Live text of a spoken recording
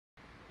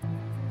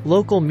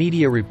Local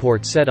media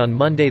reports said on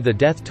Monday the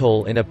death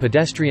toll in a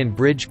pedestrian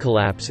bridge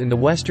collapse in the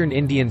western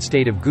Indian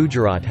state of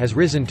Gujarat has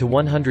risen to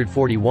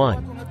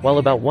 141, while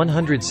about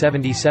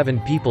 177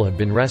 people have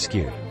been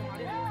rescued.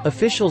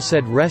 Officials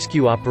said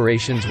rescue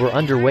operations were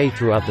underway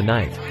throughout the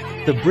night.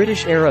 The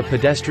British-era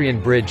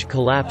pedestrian bridge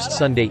collapsed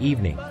Sunday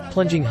evening,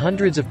 plunging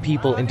hundreds of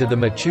people into the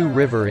Machu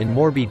River in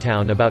Morbi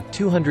town about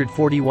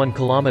 241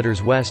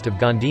 kilometers west of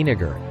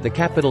Gandhinagar, the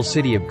capital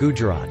city of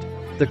Gujarat.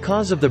 The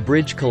cause of the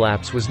bridge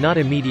collapse was not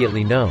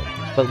immediately known,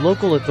 but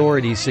local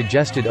authorities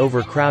suggested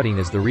overcrowding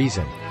as the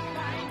reason.